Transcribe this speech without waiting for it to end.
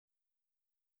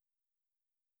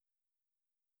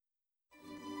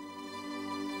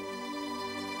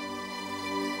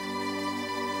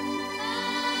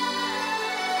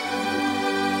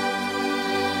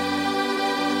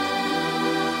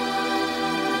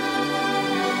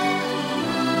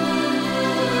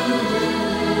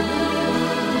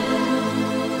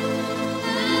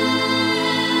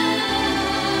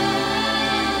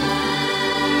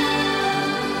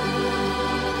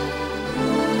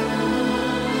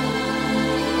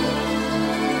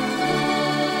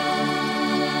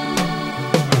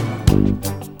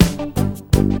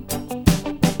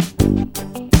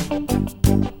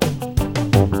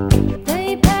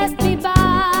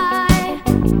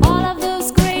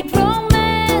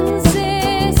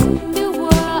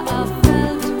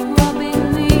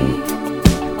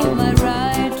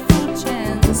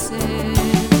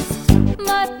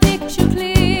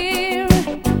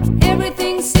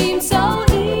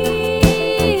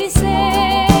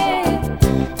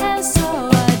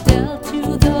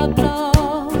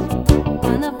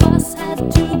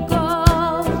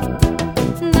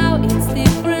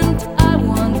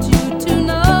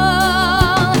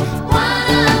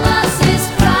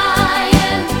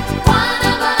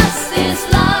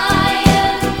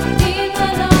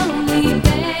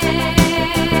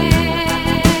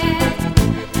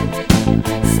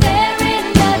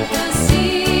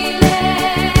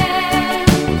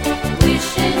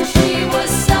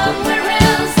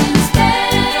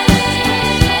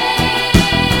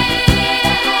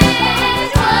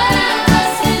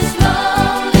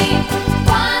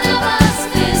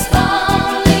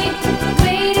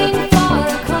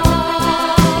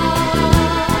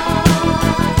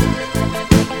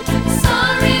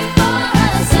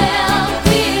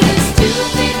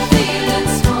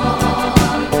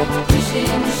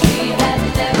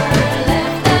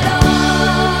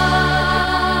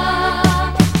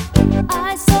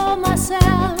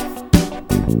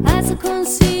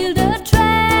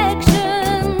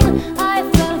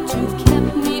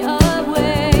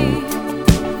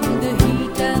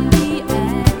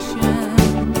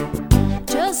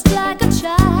like a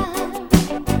child,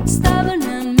 stubborn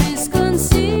and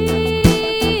misconceiving.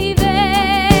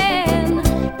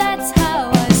 That's how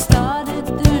I started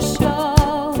the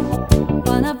show.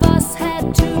 One of us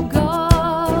had to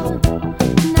go.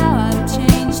 Now I've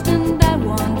changed and I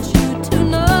want you to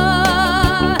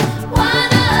know.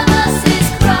 One of us is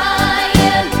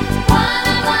crying, one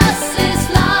of us is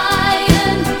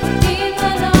lying in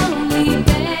a lonely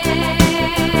bed,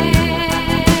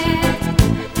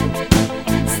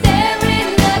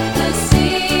 staring at the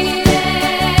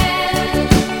ceiling,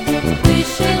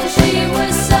 wishing she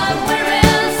was somewhere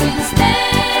else instead.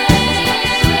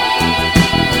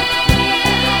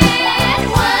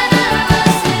 One of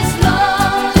us is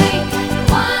lonely,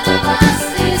 one of us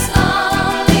is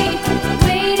only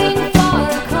waiting for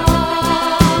a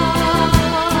call.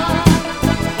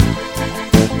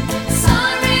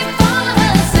 Sorry for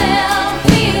herself,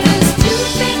 feeling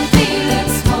stupid, feeling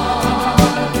small,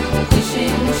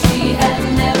 wishing she had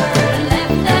never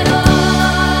left at all,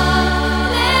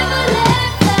 never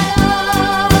left at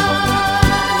all.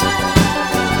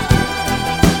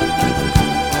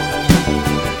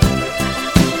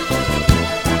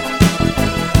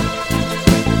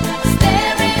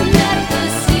 Staring at the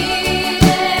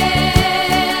ceiling,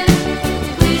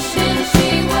 wishing she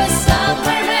was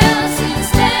somewhere else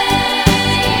instead.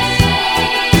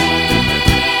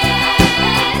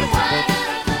 One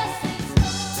of us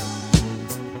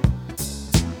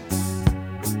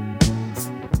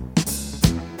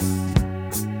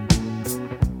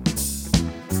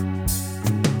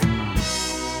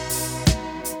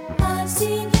I've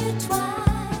seen you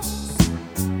twice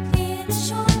in a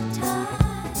short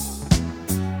time,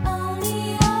 only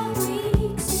a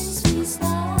week since we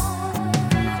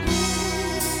started.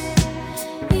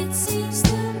 It seems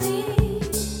to me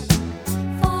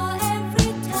for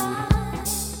every time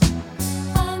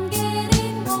I'm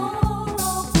getting more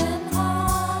open-hearted.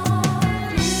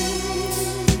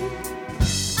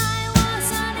 I was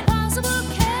an impossible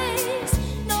case,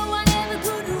 no one ever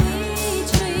could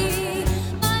reach me.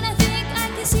 But I think I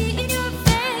can see in your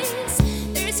face,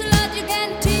 there's a lot you can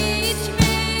teach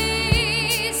me.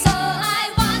 So I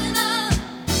wanna know,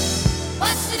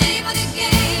 what's the name of the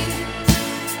game?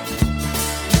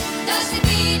 Does it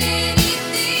mean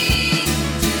anything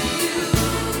to you?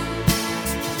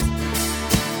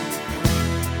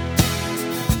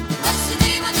 What's the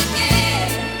name of the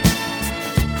game?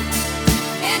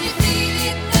 Can you feel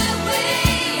it the way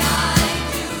I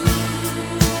do?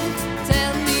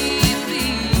 Tell me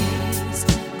please,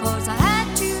 'cause I had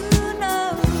to know.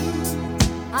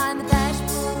 I'm a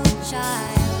bashful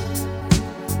child,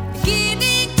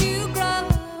 beginning to grow.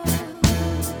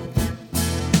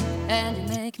 And you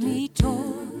make me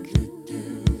talk,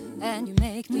 and you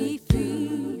make me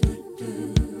feel,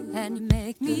 and you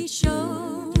make me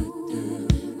show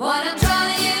what I'm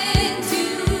trying to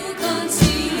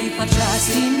conceal. If I trust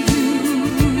in you,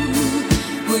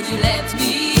 would you let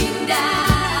me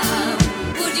down?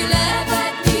 Would you laugh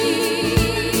at me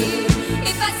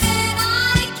if I said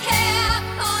I care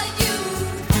for you?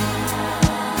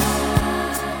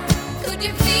 Could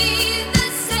you feel the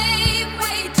same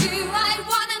way too? I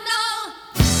wanna know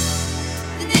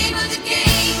the name of the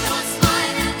game. Your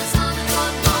smile and the sound of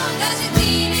your voice. Does it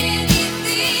mean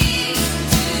anything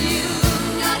to you?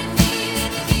 Got a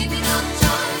feeling you give me no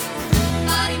choice.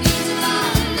 But it means a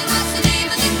lot. Then what's the name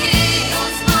of the game? Your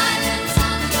smile and the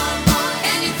sound of your voice.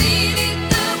 Can you feel it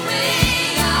the way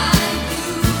I do?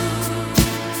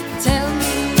 Tell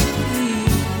me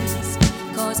please,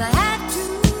 'cause I had to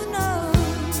know.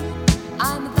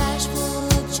 I'm a bashful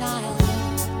child,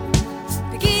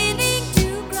 beginning to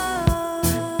grow.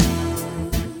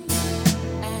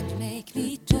 And you make me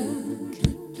talk,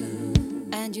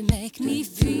 and you make me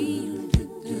feel,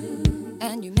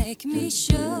 and you make me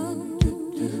show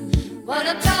what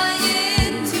I'm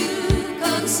trying to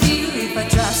conceal. If I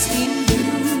trust in you,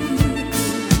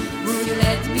 would you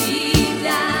let me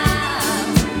down?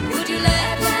 Would you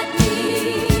laugh at me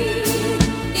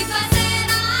if I said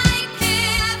I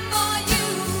care for you?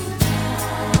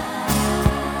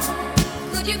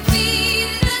 Could you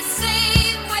feel the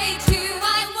same way too?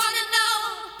 I wanna know.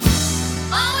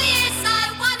 Oh yes, I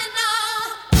wanna know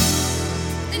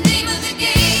the name of the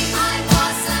game. I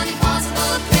was an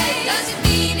impossible case. Does it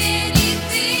mean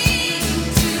anything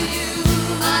to you?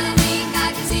 But I think I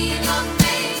can see in your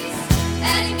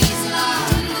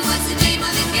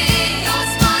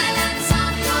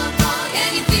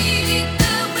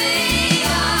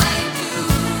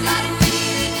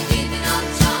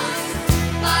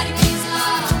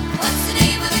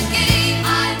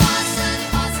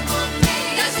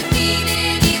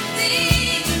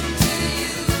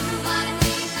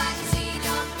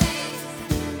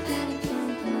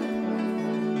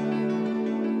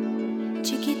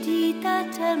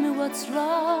what's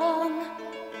wrong.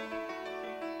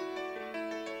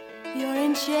 You're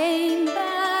enchained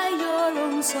by your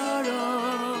own sorrow.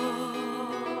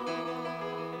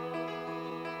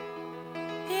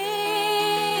 In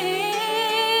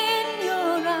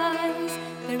your eyes,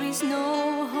 there is no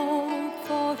hope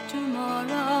for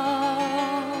tomorrow.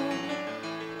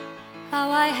 How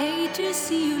I hate to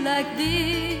see you like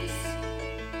this.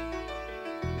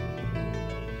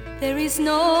 There is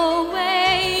no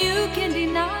way you can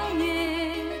deny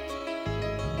it.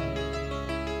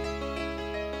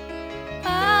 I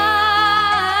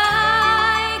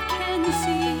can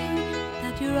see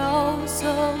that you're all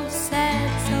so sad,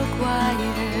 so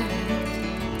quiet.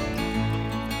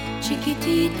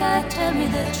 Chiquitita, tell me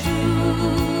the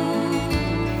truth.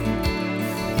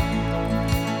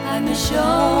 I'm a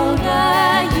shoulder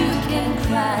you can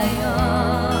cry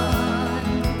on.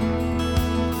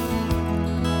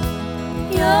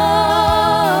 Your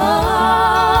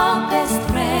best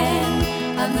friend,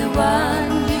 I'm the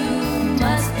one you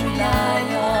must rely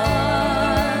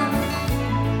on.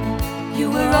 You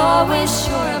were always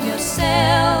sure of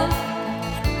yourself.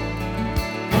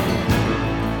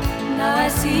 Now I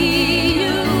see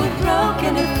you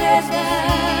broken and feathered.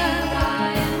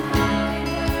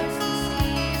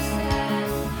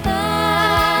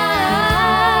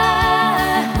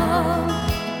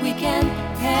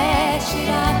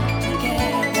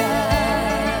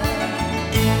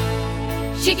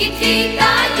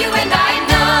 Chiquitita, you and I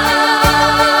know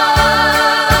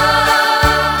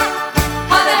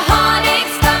how the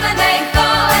heartaches come and they go,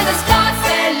 and the stars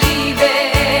they're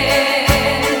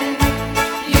leaving.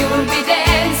 You will be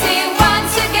dancing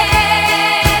once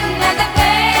again, and the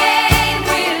pain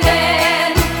will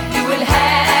end. You will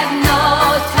have no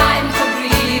time for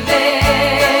breathing.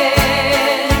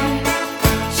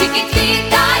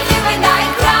 Chiquitita, you and I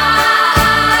cry.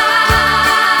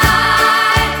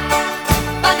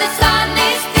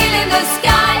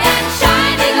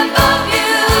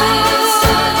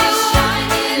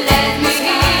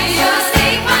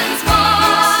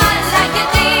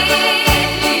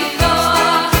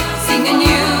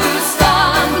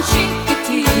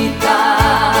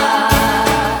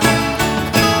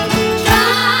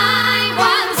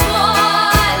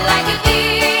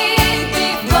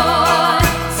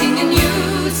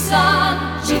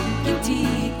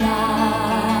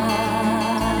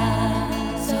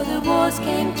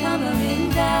 Came tumbling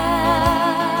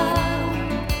down,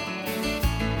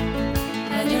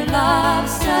 and your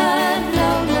love's turned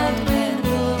low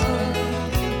dwindled.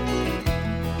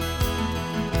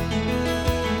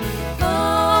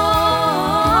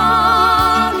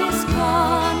 All is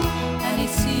gone, and it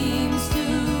seems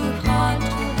too hard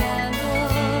to handle.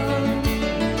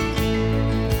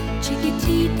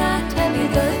 Chiquitita, tell me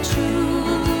the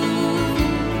truth.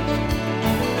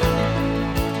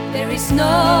 There is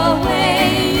no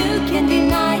way you can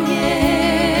deny it.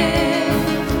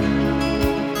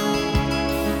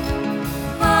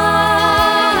 I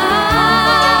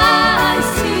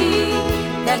see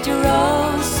that you're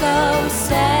all so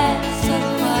sad, so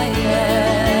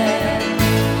quiet.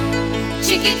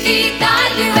 Chiquitita,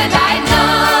 you and I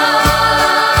know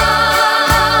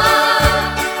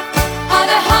how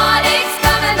the heartaches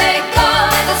come and they go,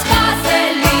 and the scars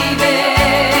they're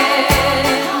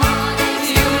leaving.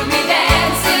 You'll be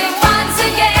dancing once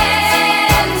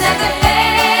again, and the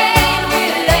pain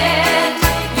will end.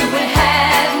 You will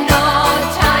have no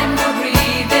time for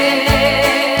breathing.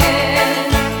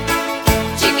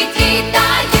 Chiquitita,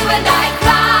 you and I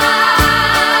cry,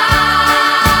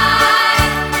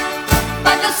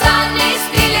 but the sun is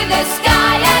still in the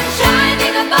sky and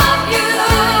shining above you.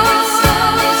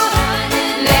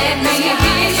 Let me hear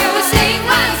you sing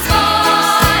once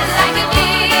more like you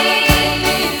did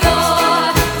before.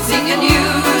 Sing a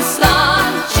new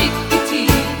song,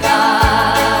 Chiquitita.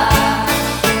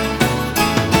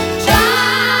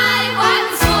 Try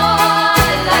once more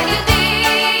like you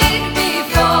did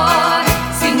before.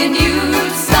 Sing a new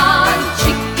song,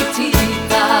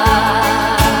 Chiquitita.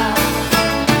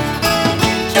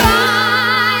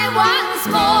 Try once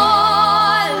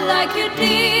more like you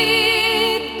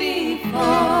did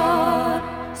before.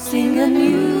 Sing a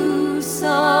new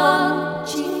song,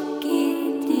 Chiquitita.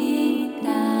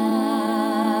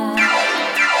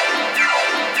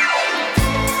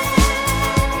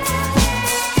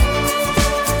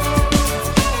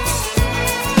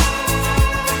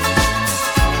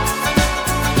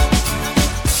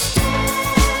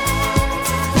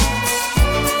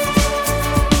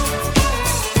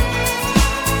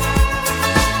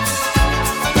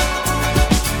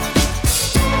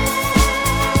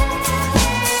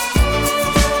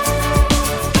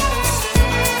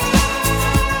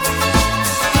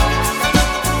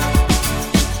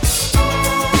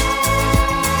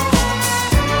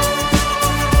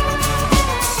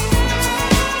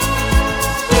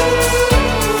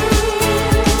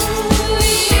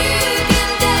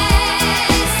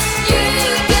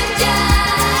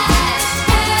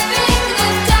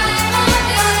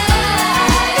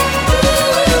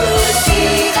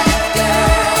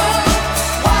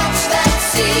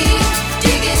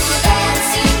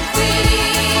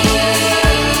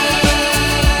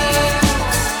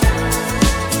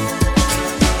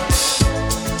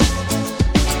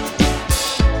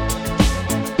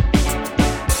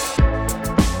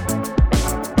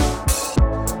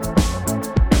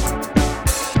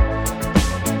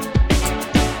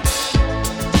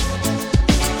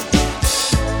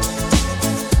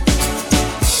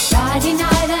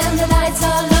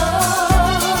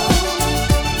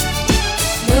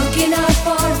 looking out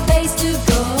for a place to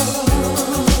go.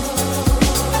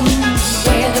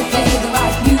 Where they play the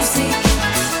right music,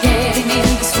 getting in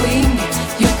the swing.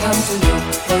 You come to look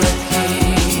for a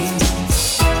king.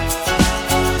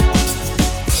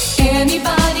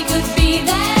 Anybody could be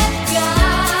that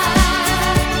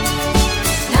guy.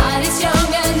 Night is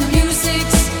young and the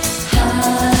music's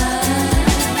high.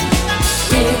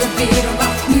 With a bit of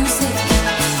rock music,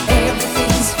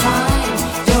 everything's fine.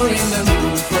 You're in the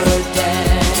mood for a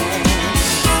dance.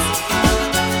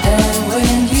 And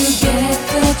when you get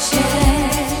the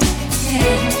chance,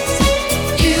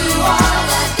 you are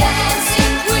the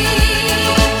dancing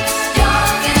queen.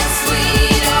 Young and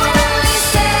sweet, only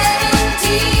 17.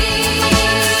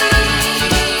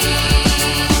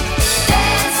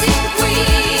 Dancing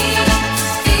queen,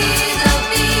 feel the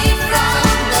beat from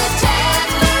the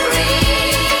tambourine.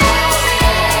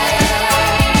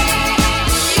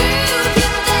 You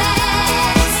can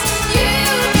dance, you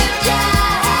can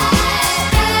jive,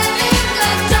 having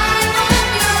the time of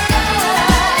your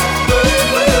life.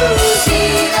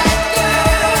 See that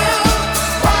girl,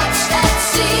 watch that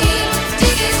scene,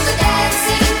 digging the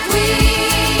dancing queen.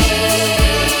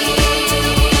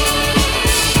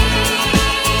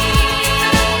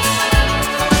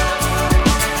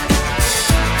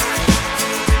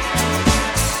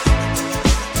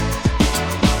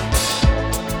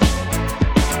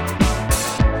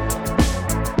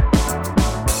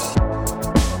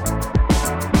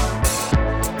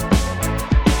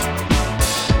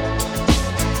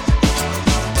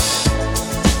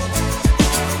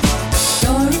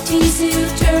 You're a teaser, you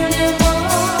turn him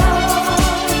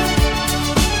on.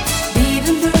 Leave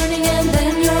him burning and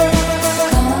then you're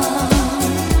gone.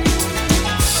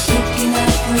 Looking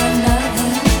out for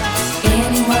another,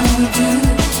 anyone will do.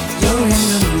 You're in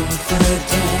the mood for a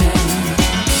dance.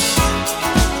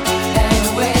 And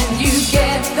when you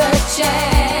get the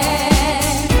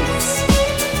chance,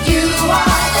 you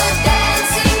are the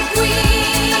dancing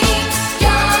queen.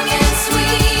 Young and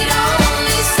sweet,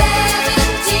 only 17.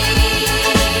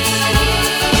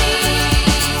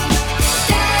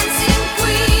 Dancing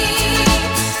queen,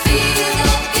 feel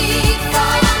the beat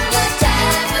from the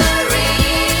tambourine.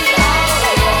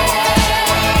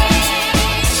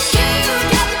 You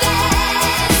can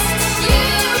dance, you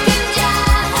can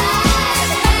jive,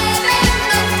 having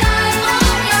the time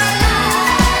of your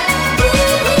life.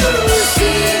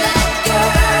 See that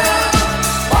girl,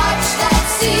 watch that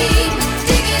scene,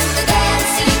 digging the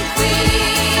dancing queen.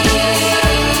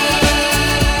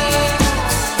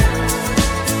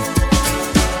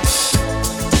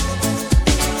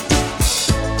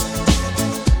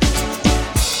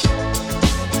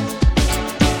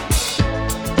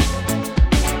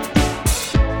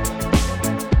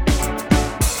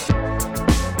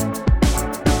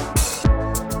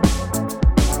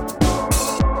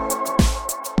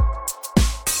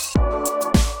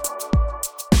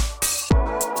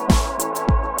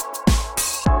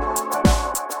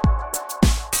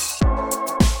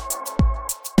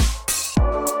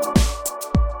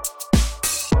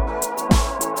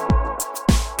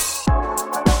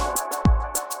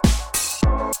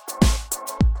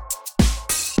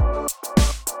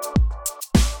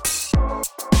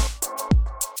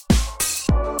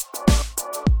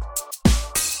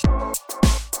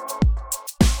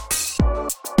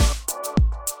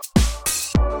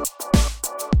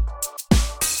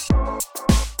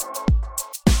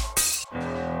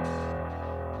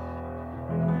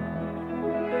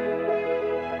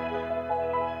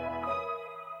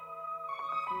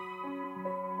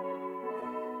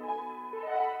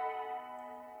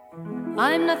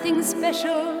 I'm nothing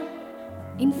special.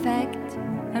 In fact,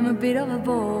 I'm a bit of a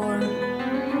bore.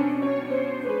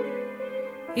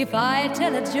 If I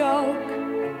tell a joke,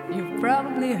 you've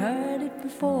probably heard it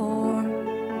before.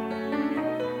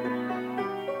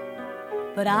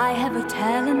 But I have a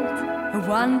talent, a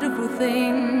wonderful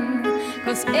thing,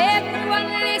 'cause everyone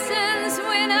listens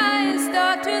when I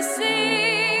start to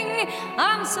sing.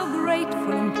 I'm so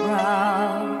grateful and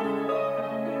proud.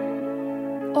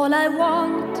 All I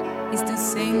want is to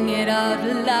sing it out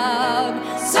loud.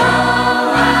 So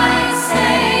I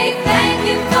say thank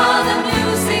you for the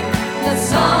music, the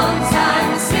songs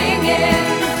I'm singing.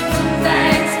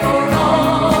 Thanks for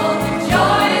all the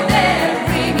joy they're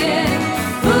bringing.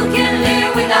 Who can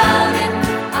live without it?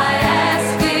 I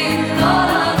ask in all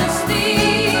honesty.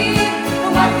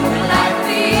 What would life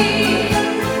be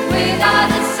without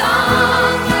a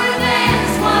song or a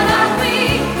dance? What are we?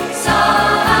 So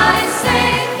I say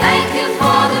thank you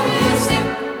for the music,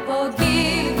 for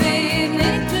giving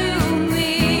it to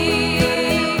me.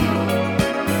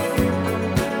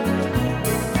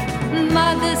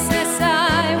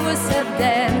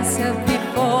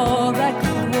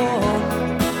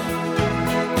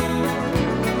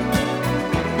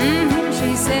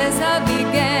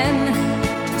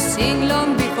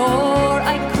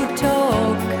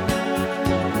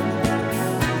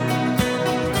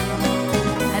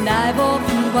 And I've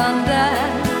often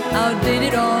wondered, how did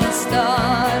it all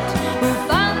start? Who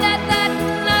found that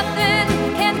nothing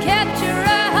can capture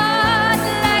a heart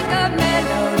like a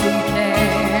melody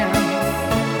can?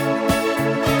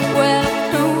 Well,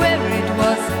 whoever it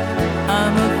was,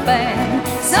 I'm a fan.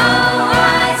 So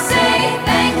I say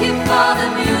thank you for the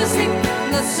music,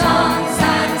 the songs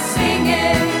I'm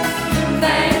singing.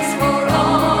 Thanks for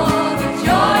all the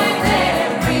joy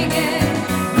they're bringing.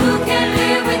 Who can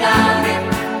live without it?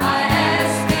 I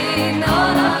ask in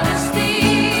all honesty.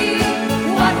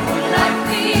 What would life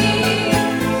be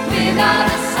without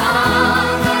a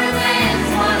song or a dance?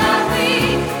 What are we?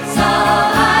 So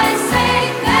I say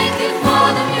thank you for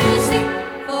the music,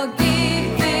 for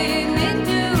giving it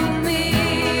to me.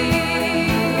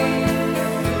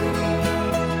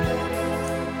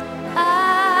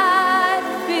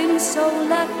 I've been so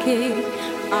lucky.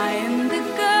 I am the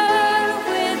girl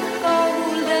with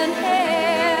golden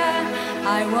hair.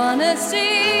 I wanna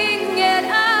sing it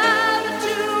out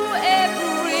to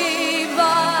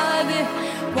everybody.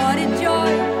 What a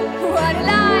joy, what a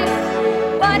life,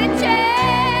 what a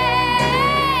chance.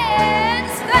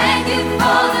 Thank you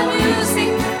for the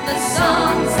music, the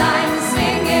songs I'm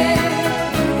singing.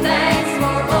 Thanks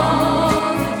for all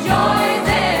the joy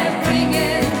they're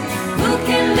bringing. Who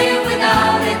can live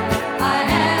without it? I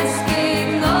ask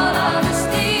in all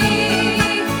honesty.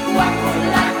 What would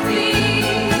life be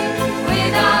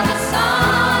without a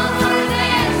song or a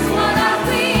dance? What are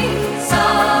we? So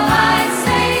I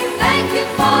say thank you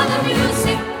for the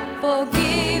music, for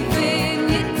giving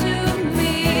it to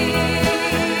me.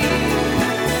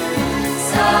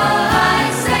 So I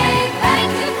say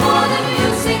thank you for the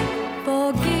music, for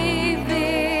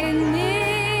giving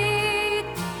it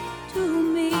to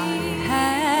me. I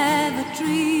have a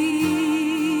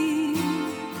dream,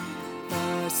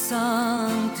 a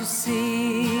song to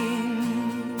sing,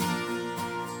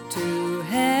 to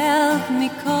help me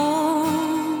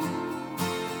cope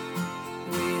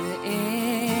with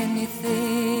anything.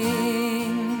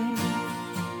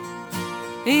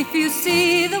 If you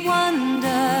see the wonder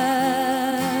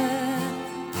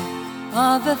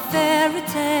of a fairy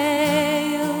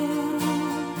tale,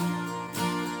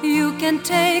 you can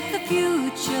take the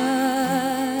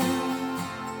future,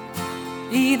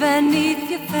 even if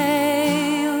you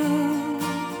fail.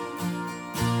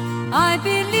 I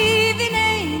believe in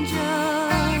angels,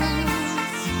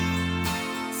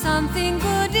 something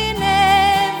good in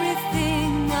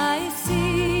everything I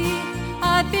see.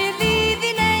 I believe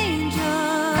in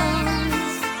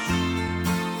angels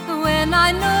when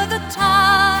I know the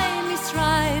time is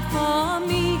right for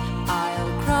me.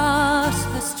 I'll cross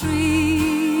the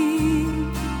street.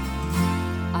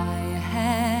 I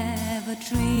have a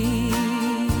dream.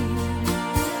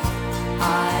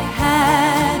 I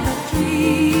have a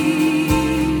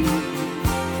dream,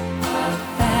 a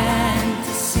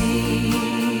fantasy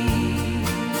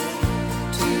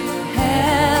to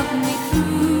help me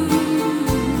through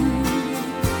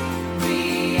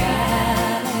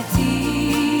reality.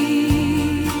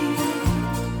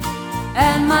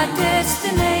 And my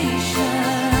destination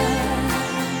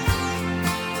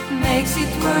makes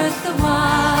it worth the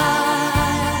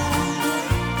while,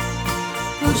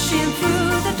 pushing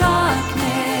through the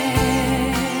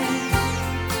darkness,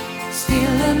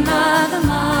 still another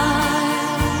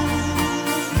mile.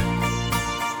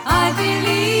 I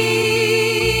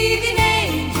believe in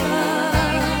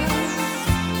angels,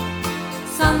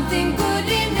 something good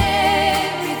in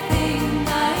everything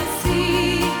I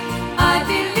see. I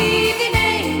believe in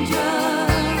angels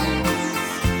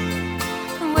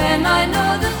when I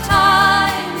know the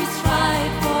time is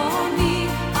right for me.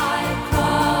 I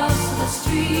cross the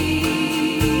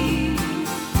street.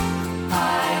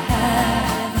 I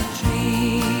have a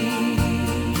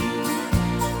dream.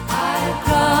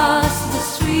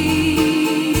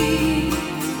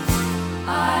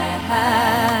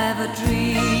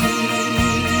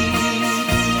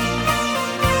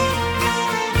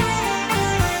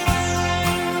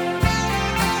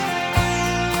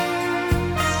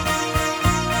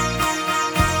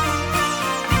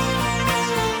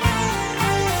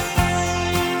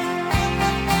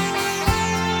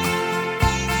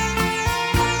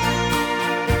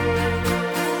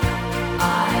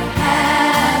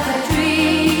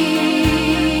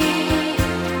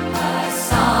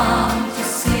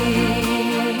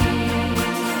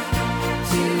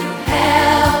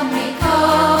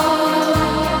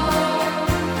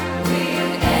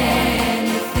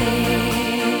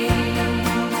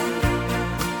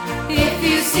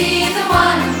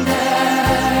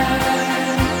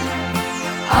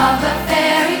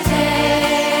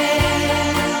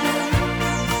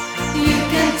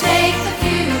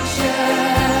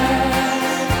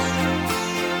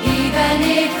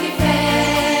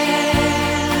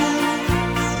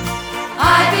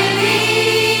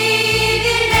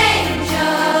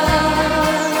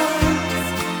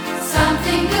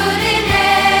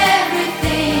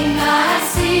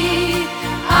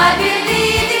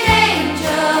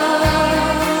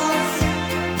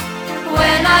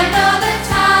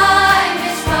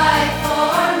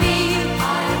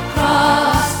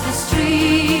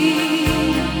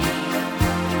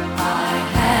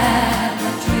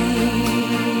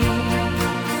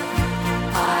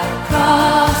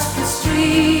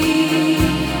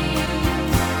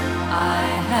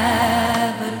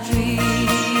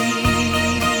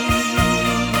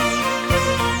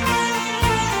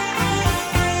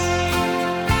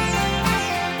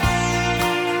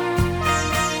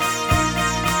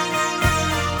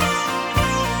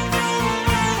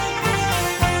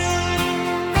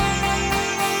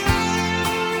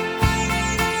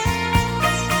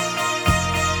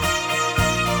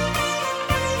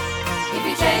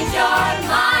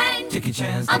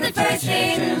 I'm the first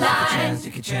in line.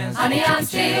 Honey, I'm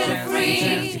still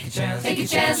free. Take a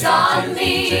chance on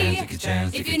me.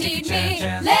 If you need me,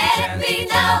 let me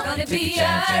know. Gonna be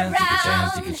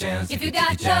around. If you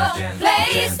got no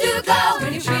place to go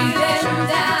when you're feeling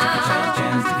down.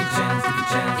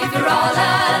 If you're all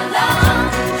alone,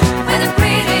 when the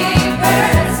pretty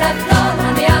birds have flown,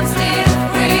 honey, I'm still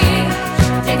free.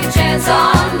 Take a chance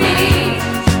on me.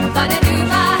 I'm gonna do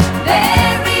my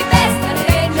very best, and it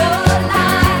ain't no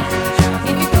lie.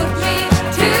 If you put me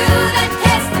to the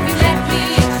test, if you let me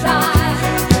try,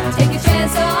 take a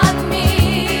chance on me.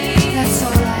 That's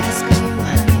all I ask of you,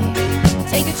 honey.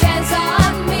 Take a chance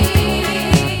on me.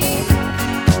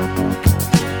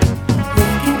 We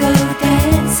can go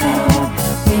dancing,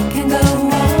 we can go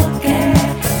walking,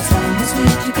 as long as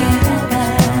we're together.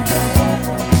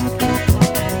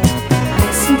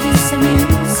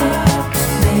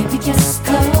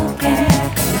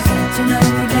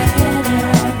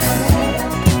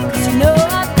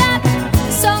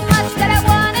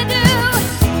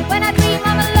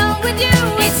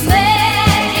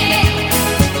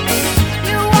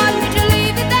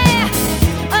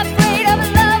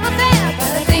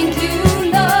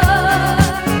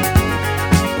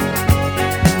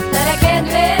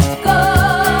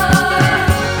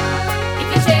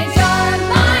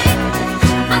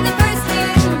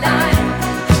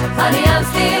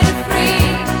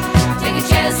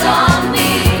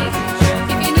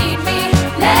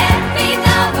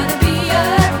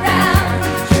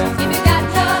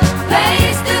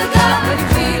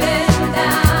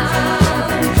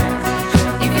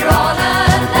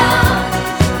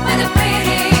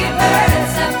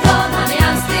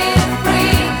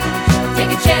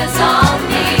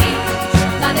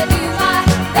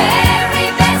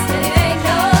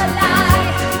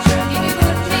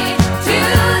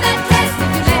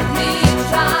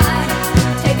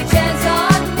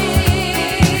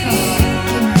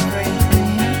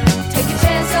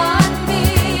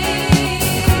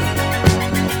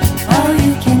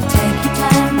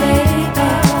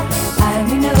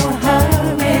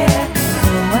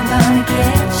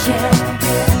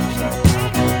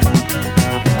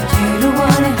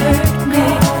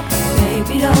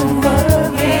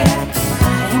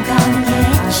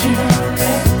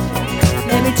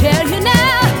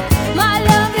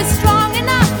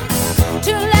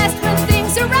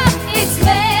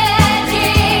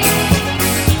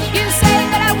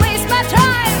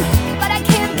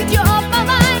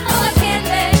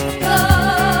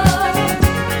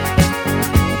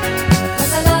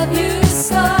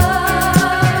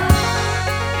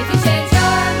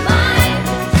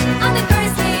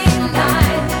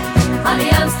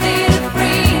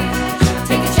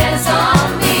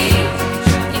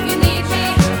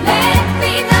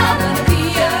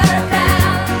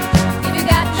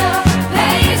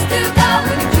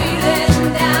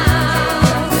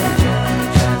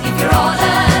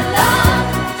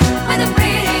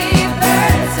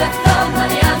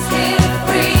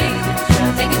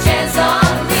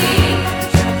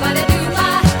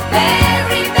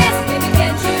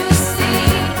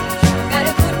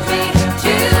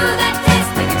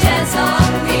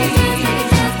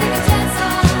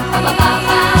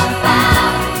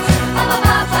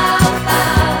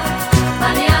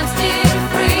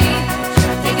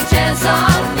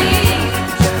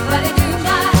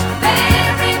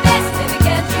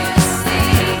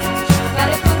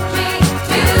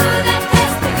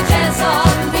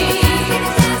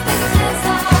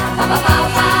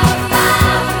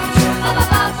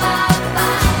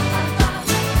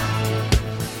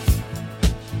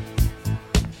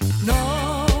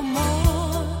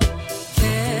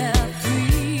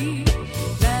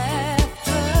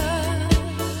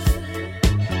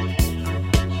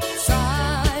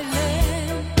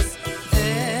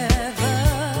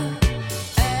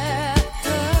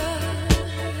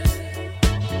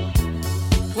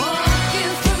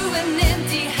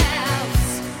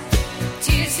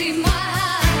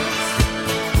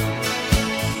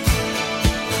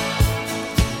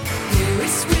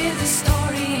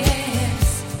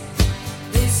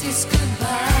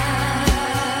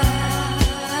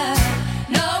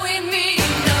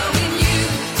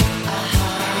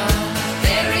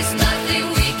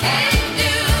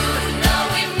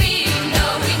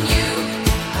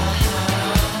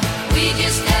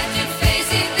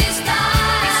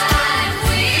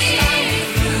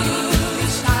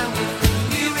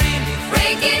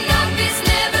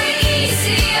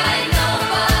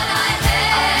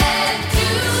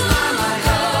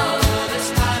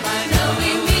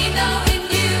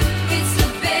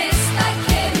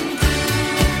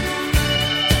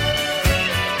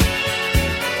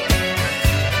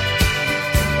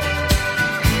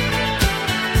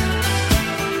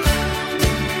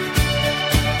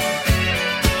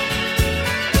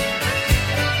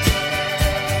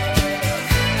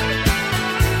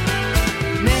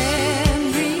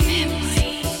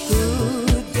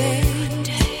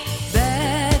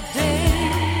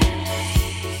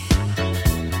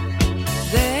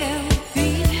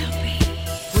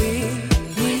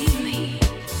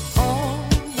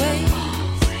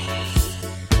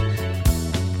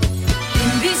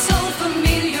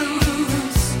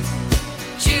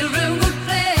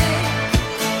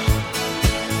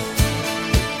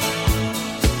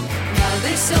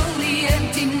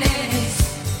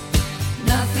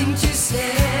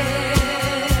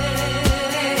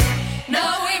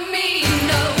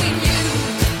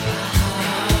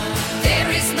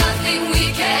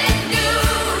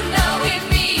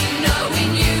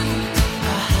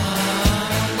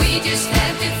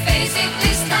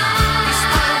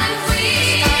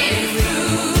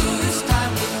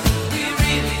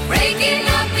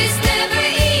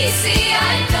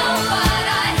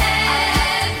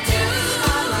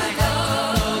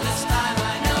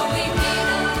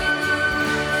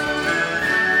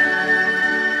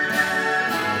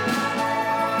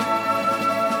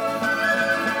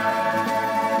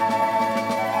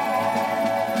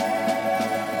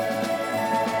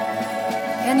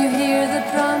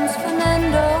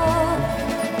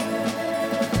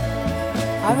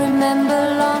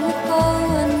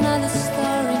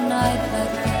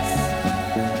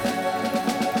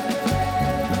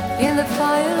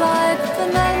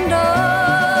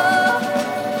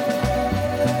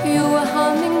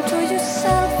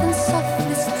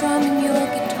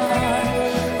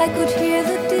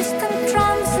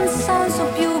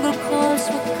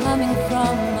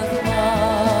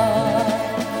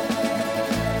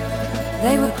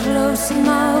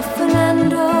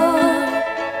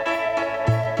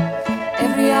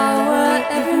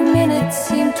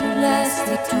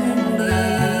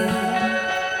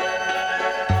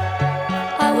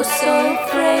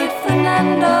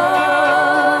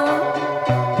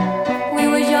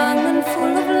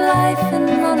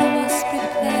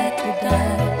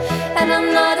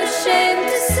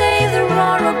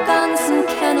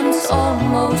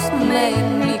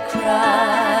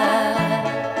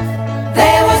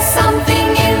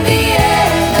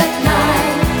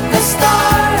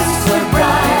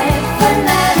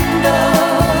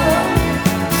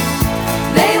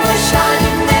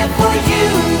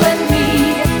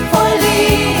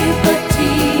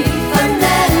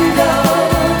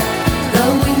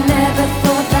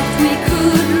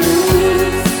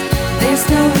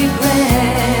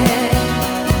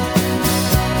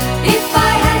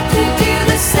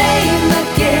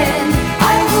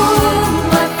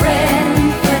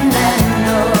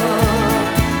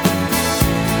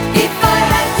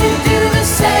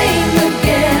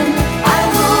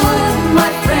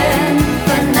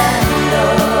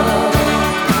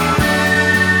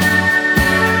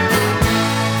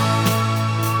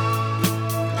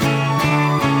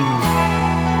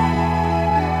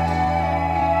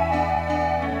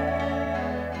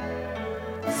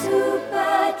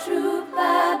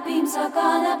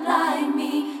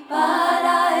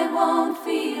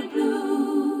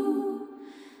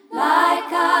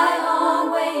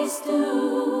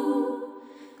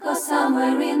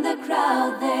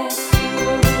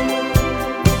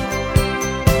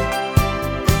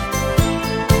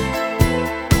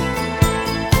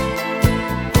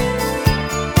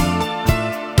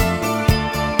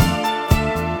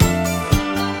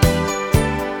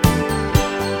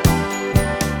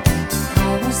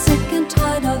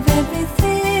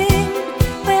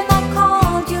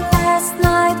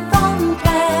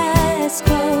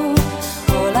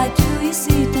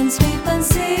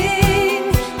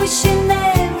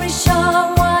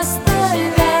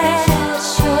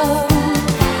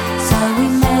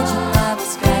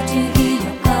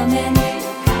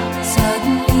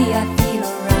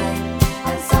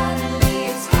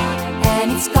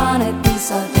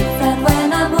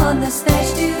 the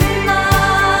stage tonight.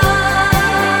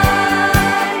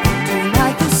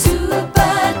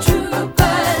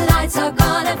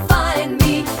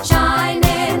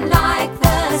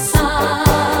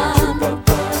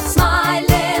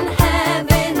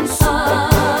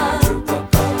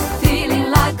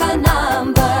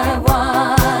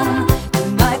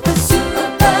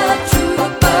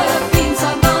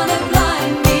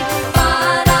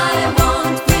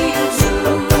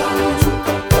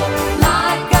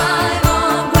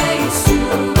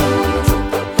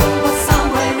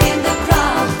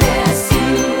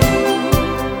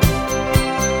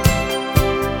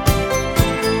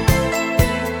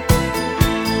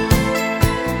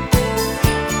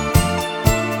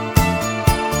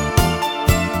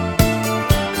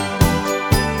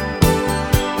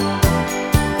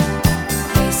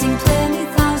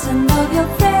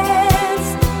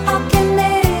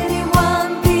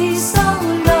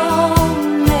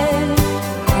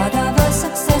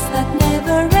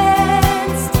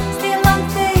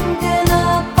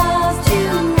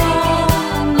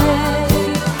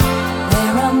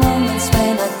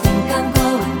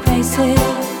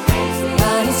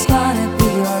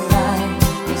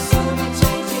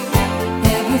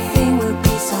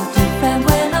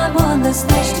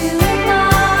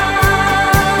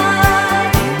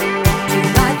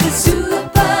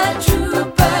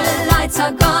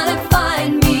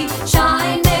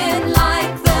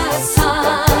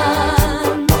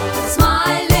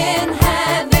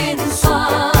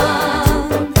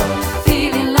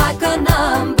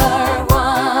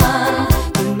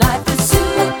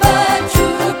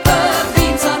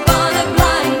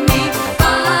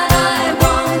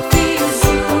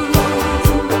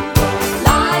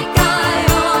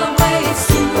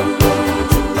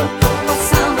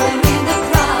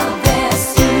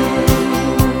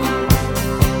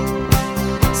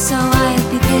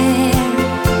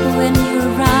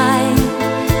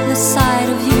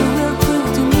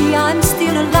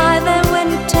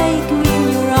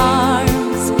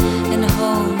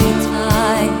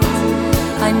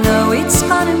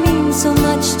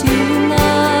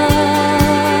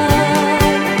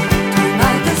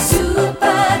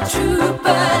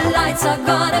 lights are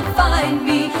gonna find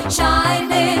me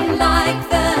shining like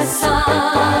the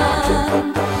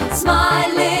sun,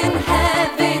 smiling,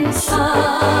 having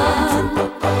fun,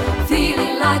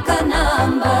 feeling like a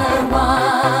number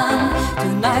one.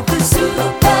 Tonight the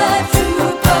super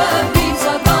trooper beats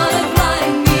are gonna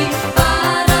blind me,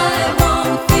 but I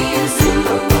won't feel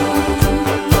blue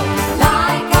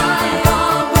like I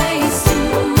always do.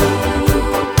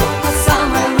 'Cause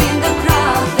somewhere in the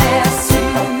crowd there's you.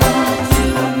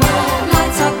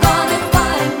 Lights are gonna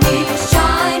find me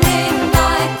shining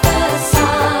like the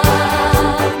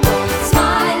sun,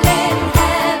 smiling,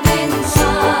 having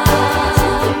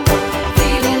fun,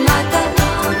 feeling like a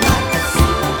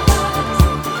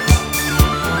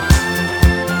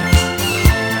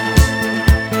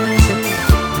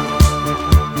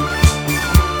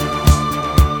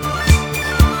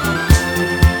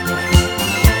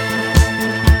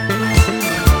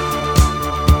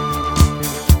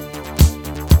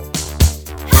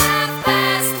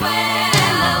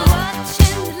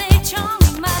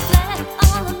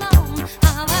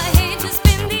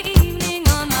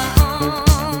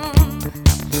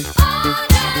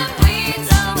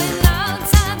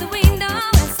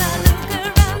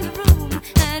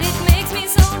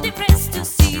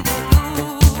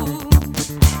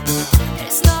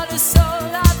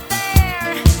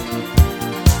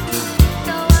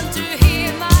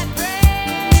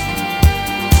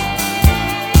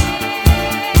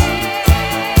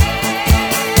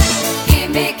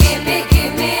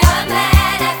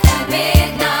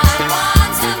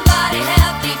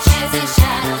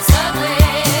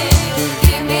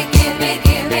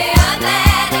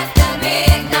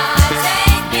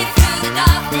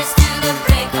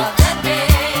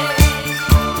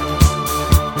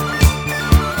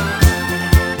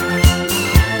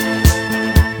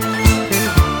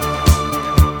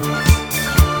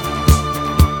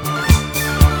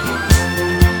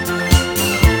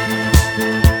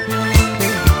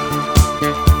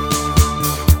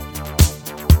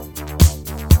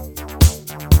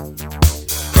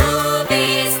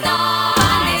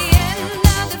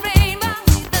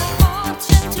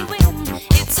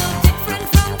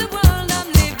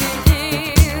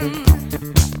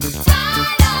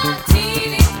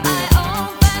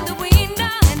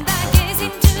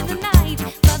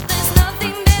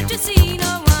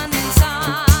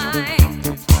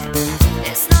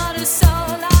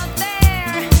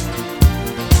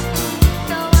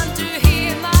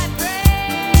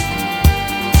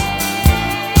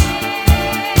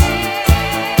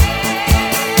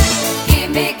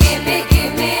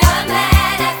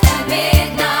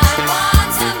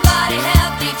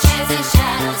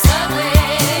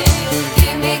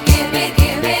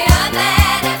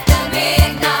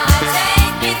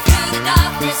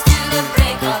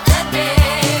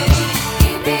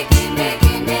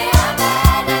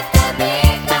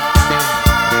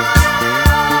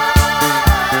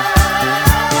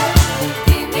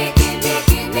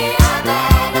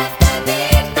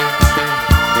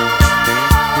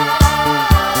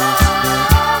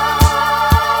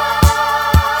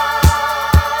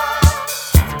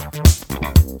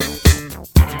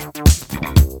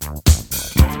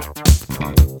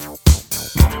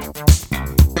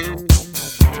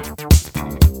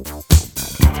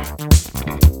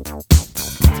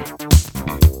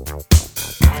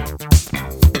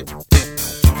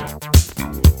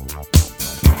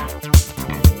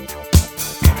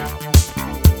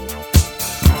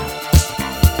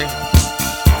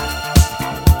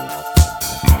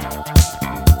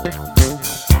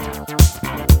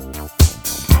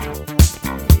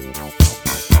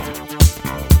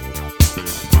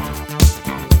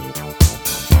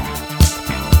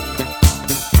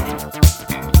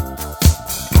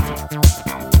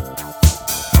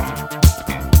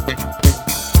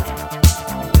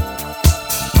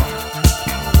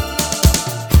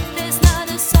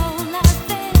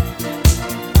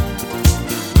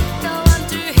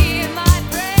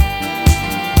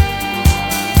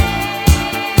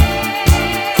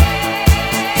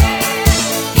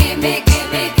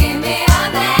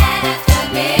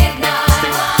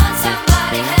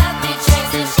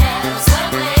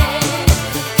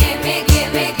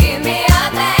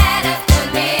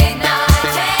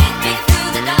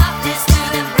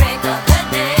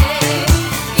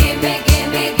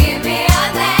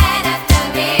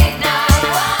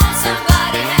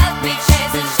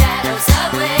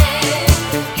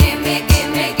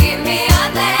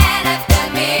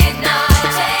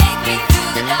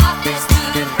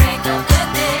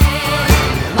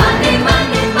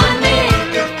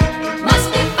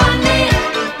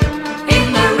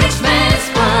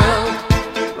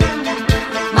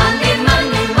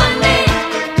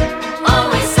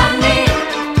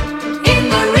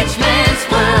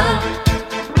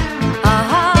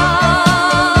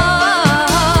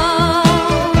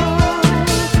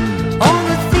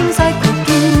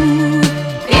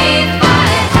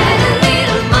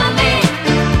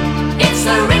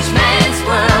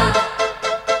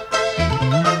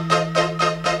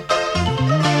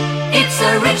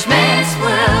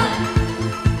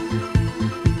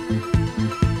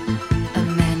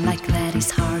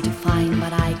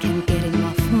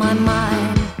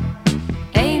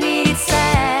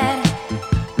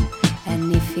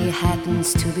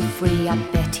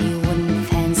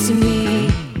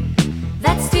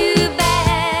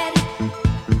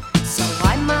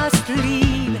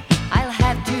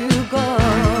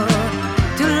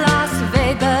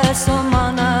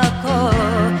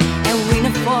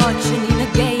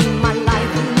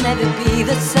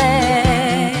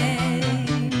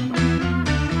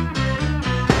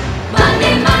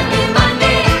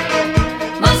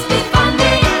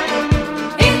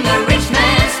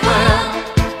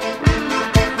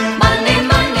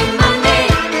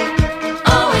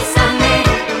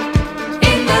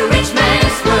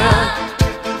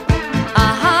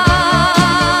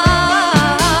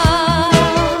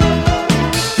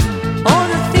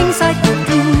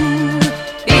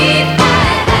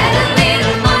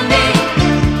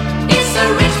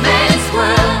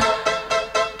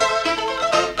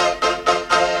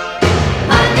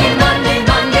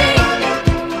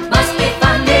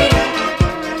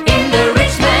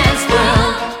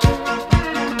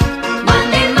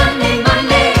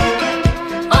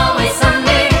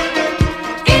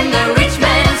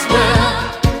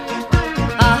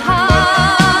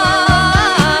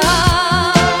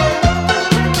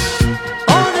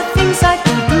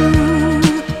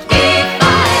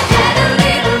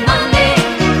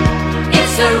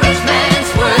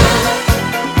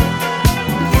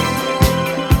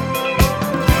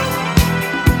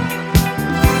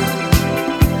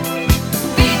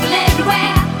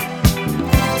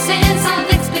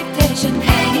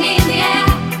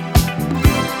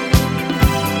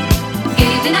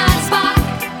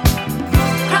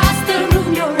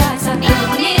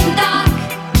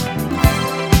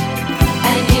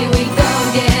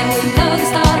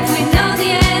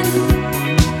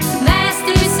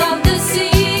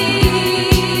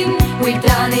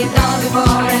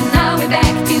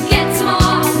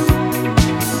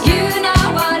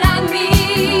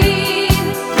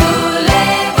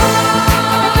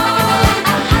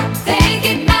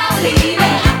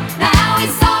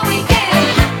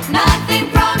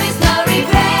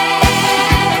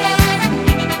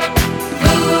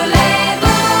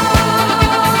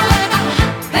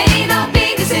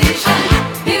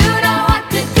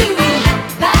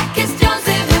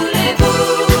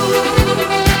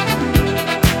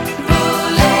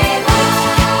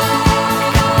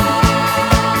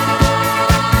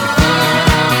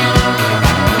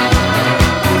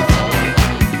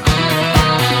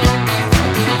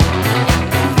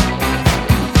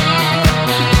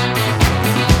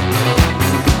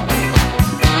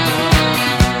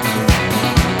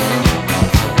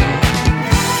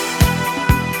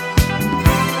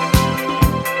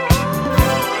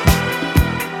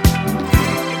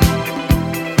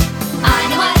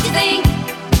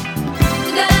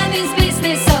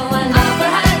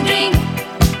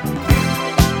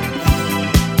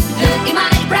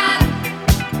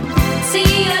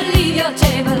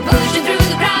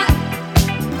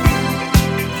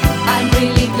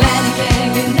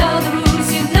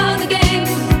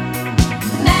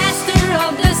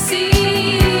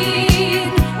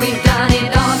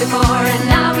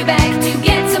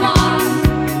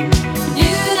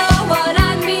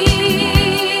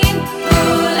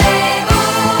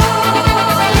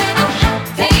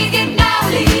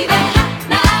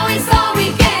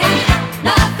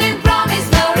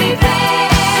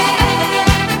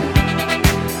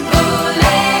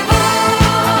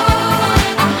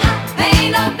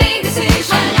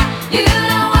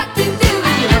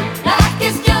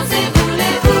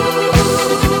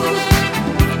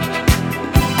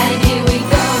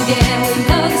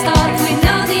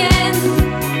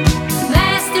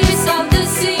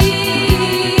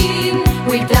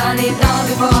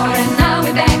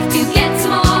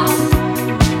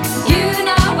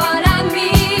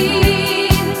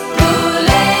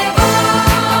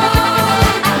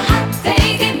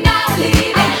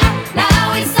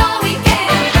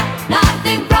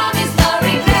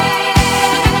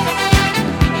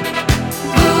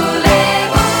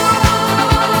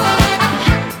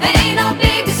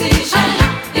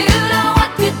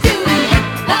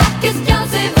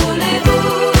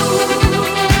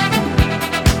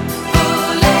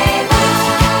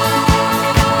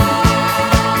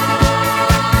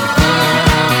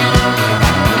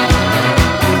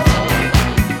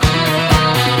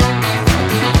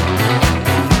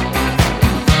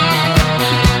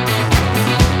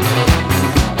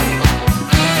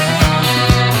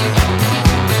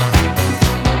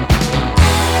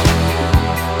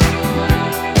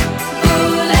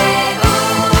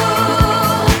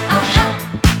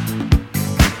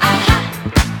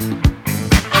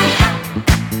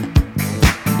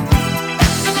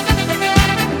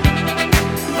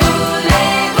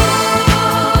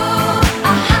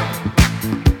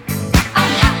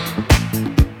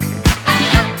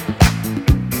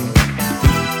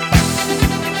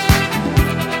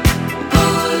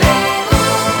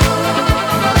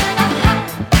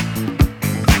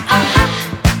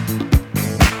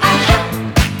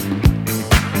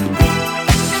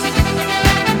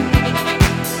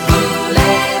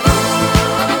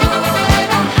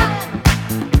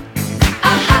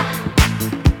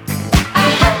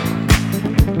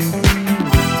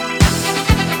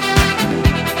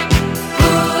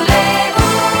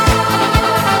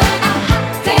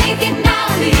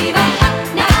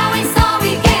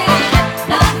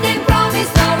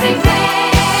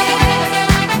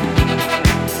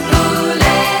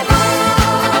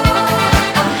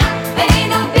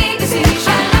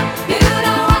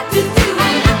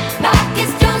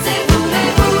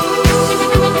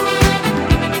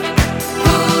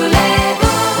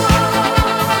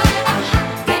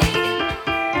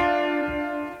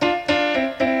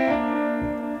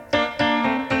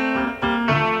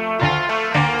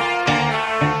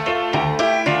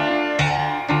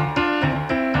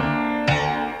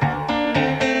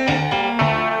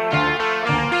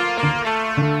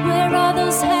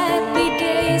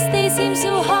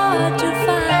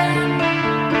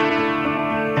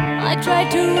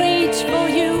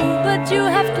you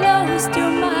have closed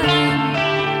your mind.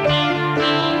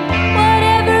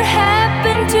 Whatever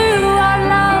happened to our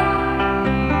love?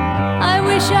 I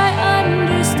wish I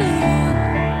understood.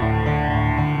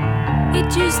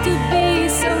 It used to be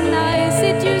so nice,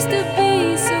 it used to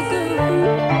be so good.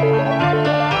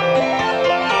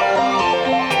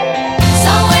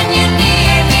 So when you're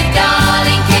near me,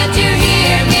 darling, can't you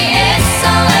hear me?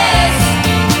 SOS.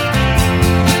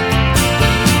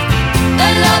 The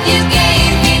love you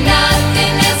gave me,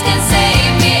 nothing has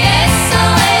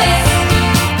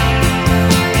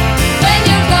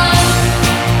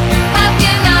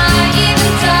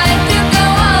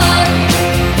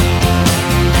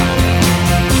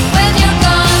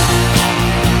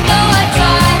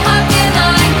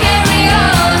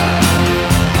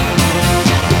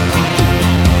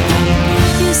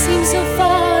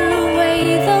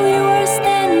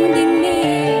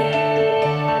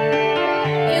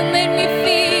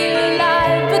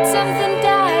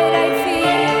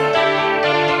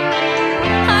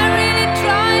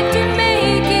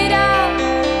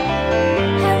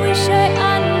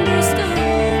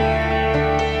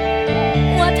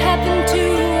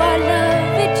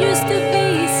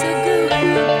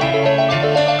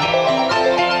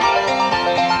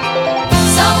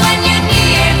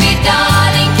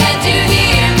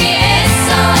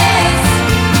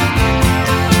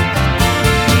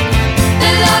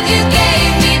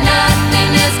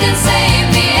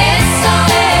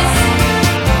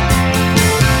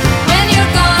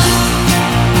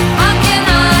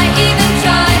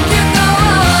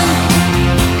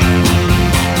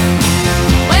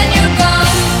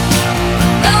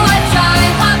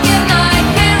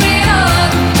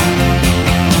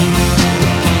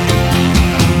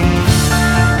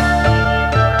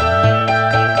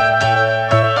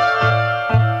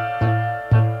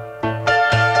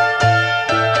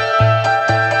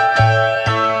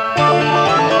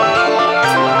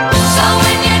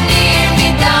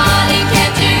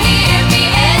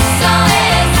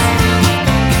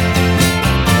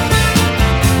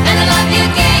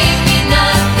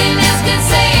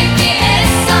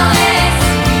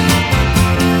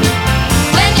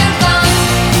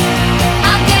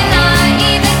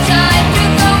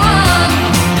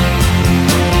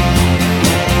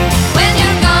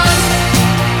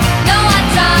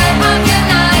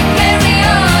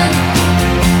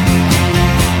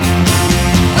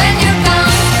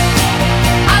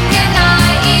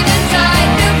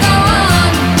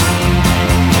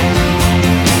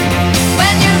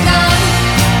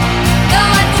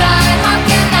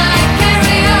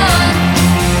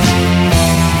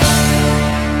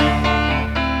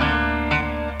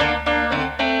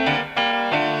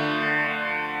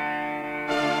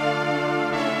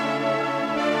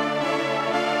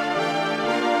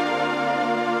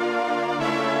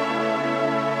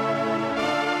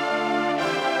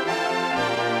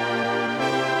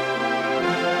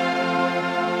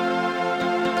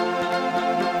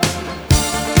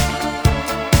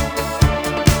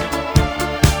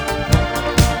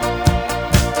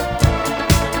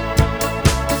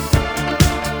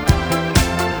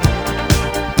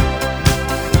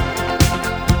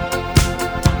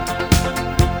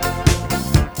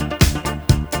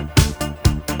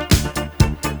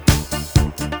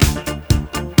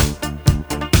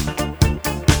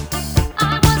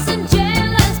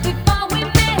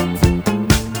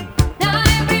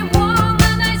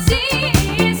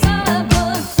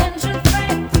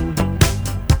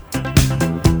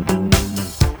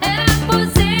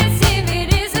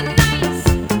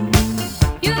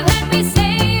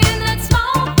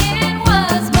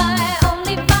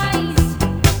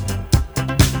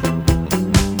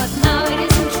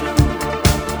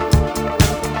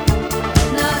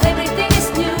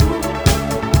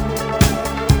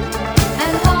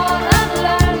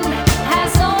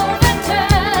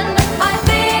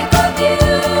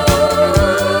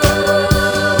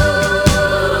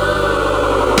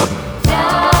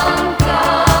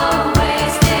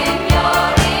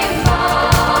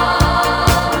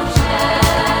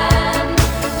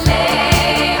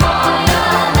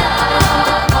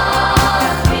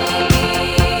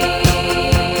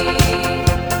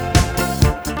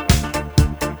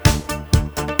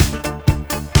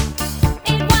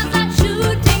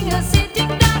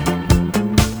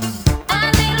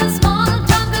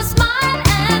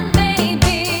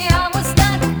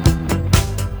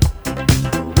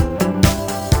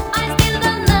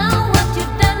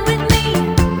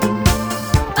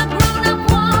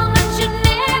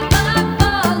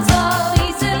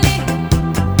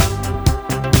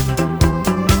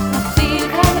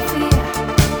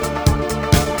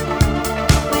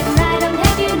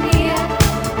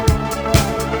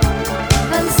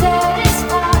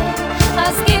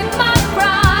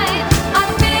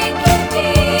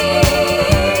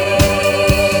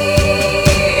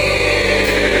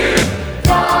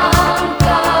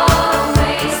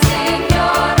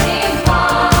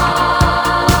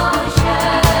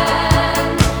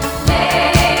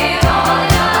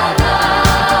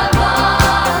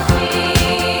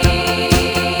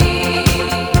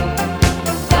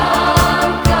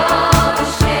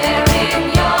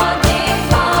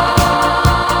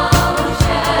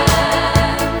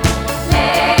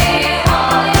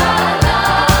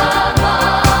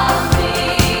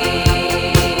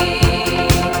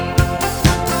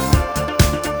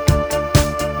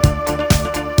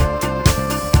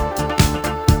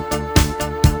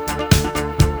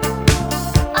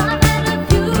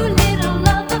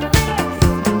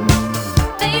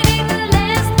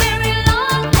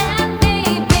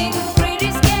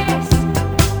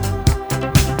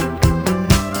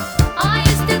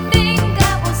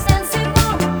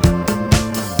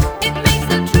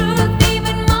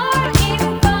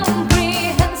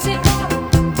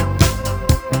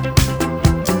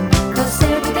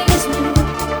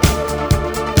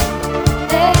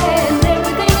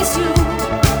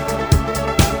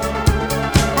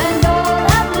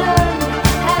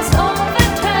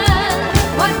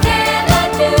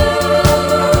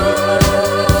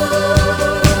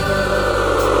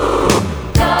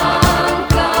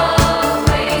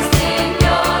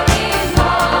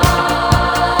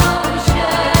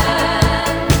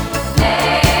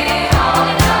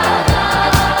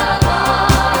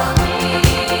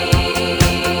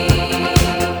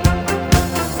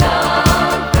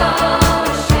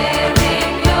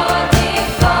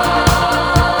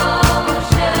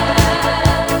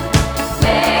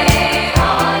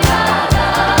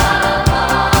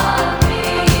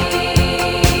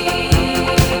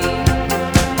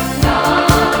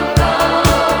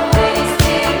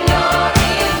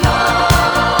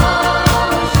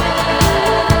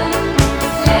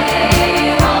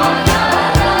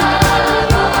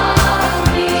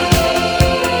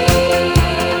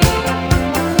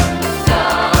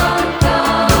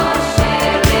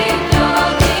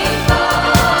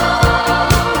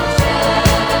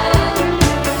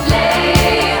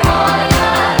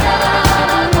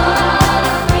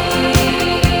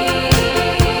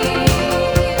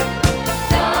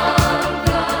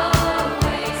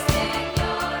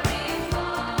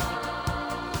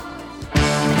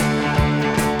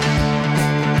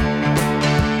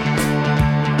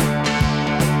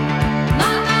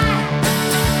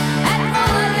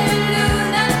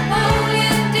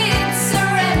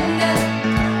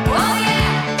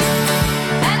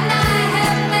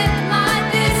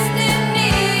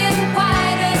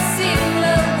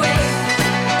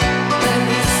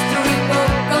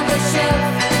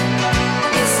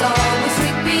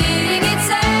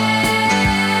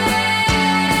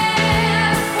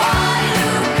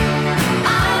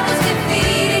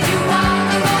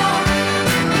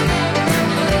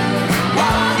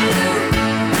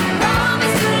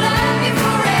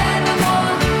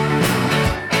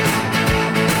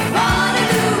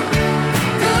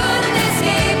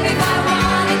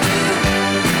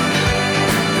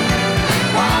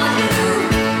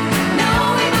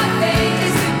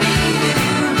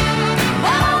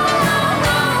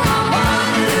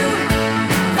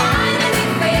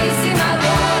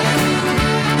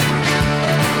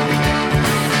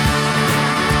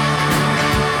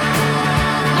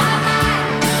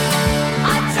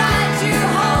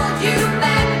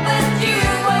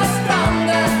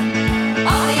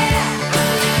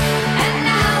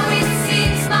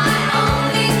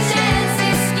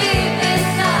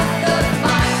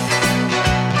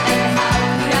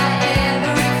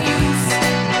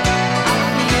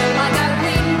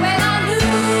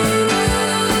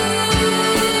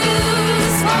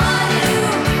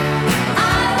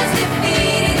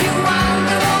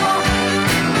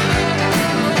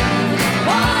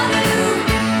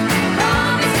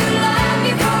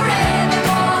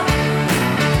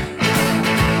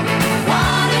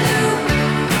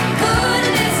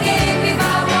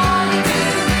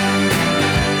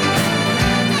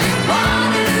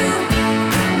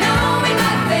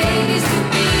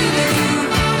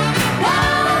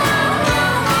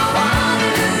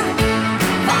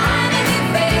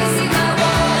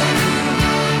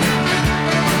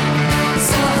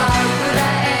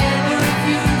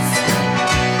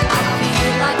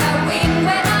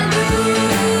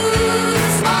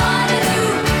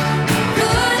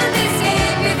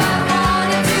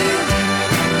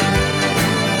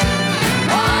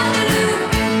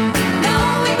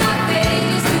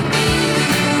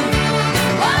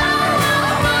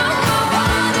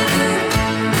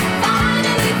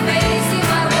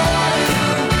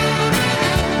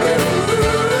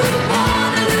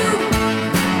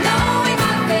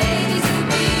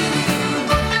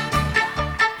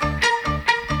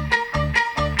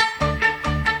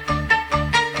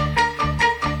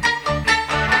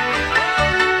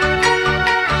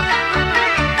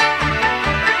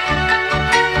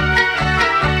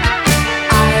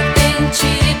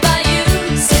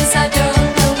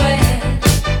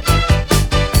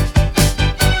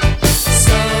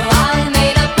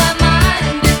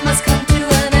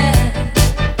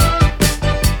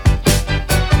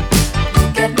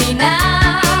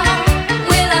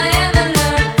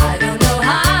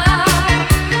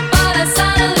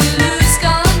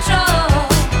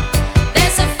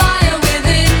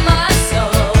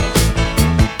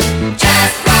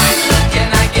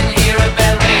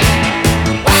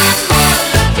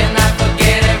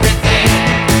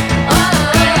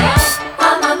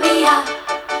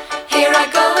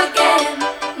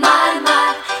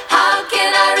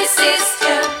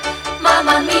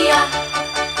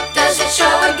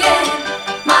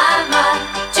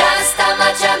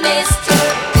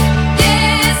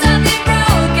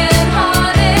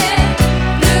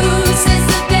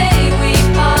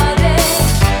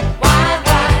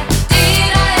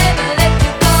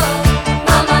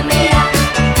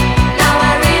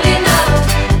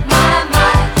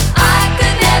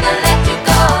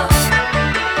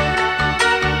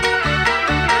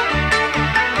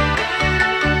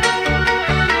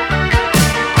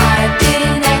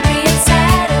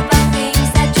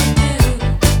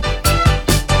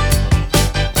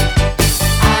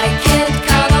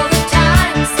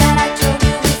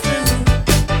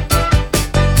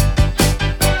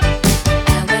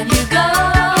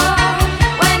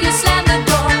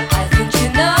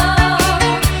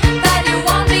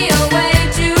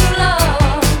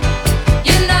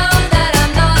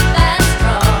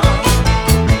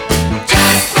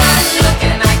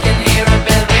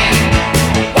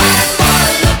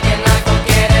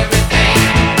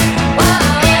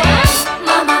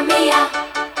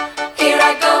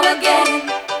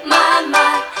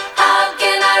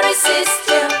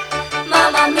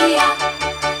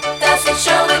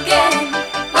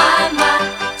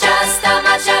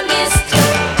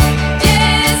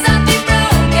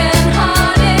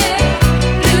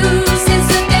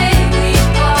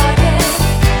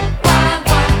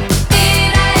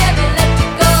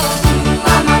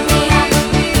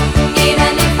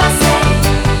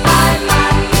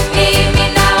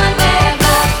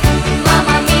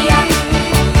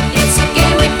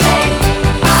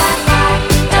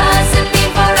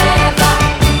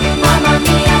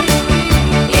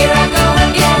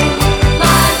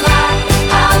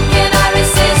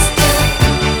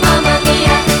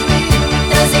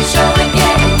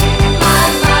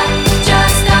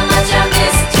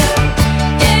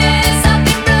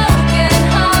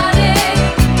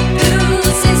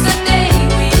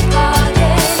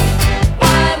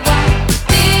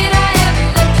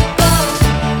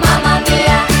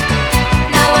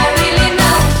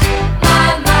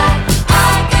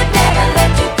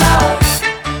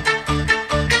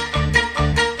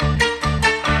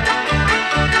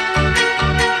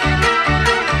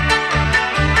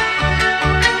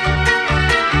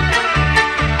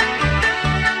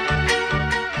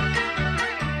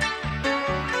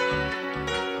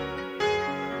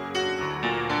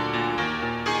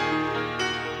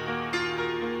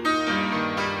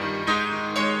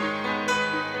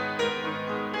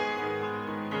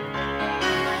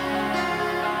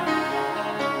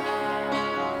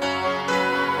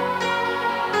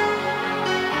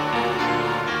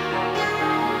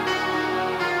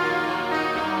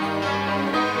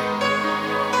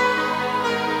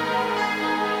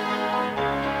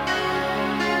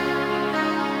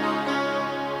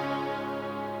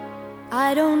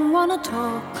I don't wanna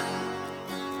talk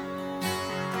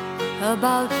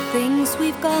about things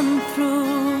we've gone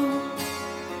through,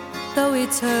 though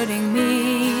it's hurting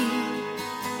me.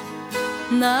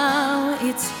 Now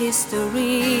it's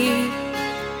history.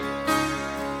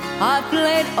 I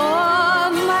played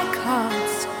all my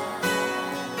cards,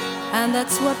 and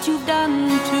that's what you've done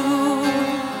too.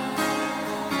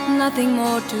 Nothing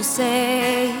more to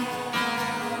say,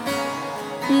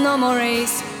 no more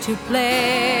race to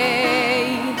play.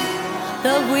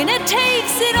 The winner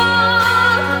takes it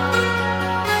all,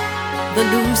 the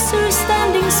loser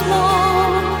standing small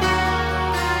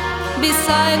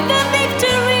beside the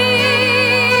victory.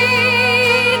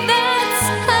 That's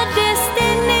her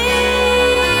destiny.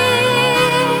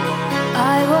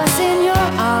 I was in your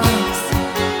arms,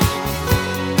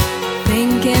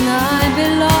 thinking I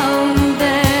belonged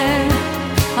there.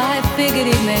 I figured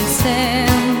it made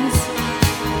sense,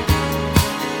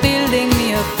 building me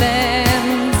a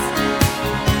fence,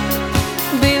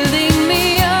 building me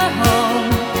a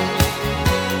home,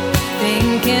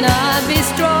 thinking I'd be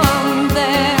strong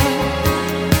there.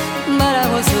 But I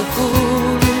was a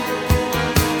fool,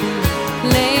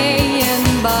 laying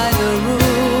by the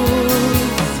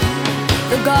rules.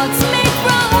 The gods make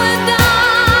wrong with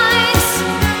ice,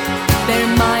 their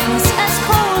minds as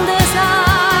cold as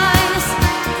ice.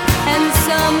 And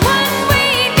someone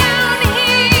way down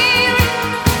here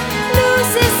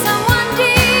loses someone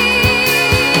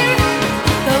dear.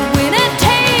 The winner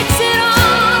takes it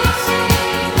all,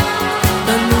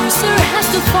 the loser has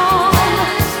to fall.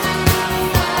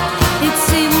 It's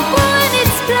simple and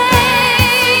it's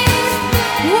plain.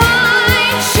 Why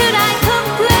should I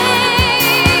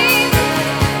complain?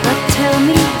 But tell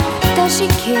me, does she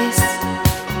kiss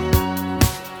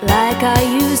like I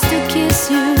used to kiss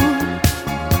you?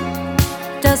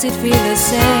 Does it feel the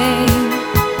same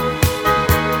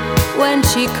when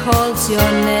she calls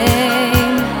your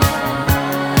name?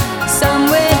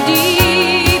 Somewhere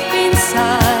deep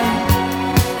inside,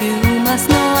 you must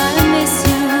know I miss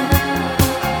you.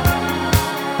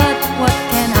 But what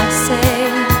can I say?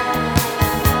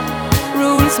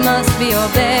 Rules must be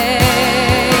obeyed.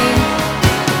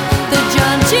 The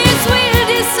judges will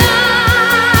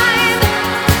decide,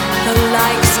 the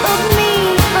likes of me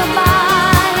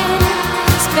abide.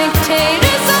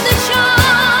 Spectators of the show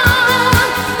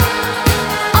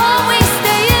always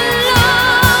stay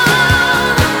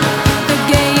alone. The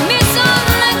game is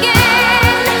on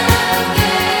again,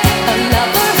 a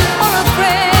lover or a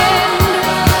friend,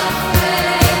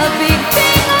 a big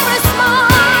thing or a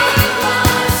small,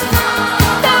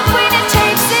 the winner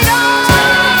takes it all.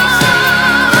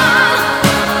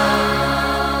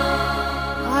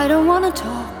 I don't wanna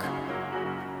talk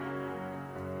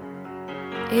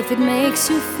if it makes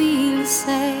you feel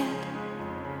sad,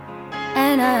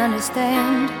 and I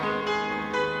understand.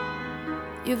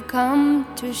 You've come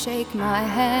to shake my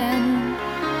hand.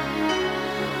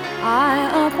 I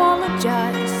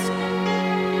apologize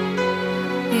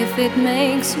if it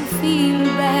makes you feel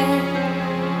bad,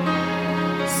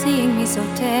 seeing me so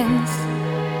tense,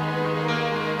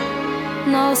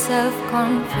 no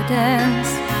self-confidence.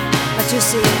 But you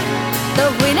see, the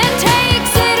winner takes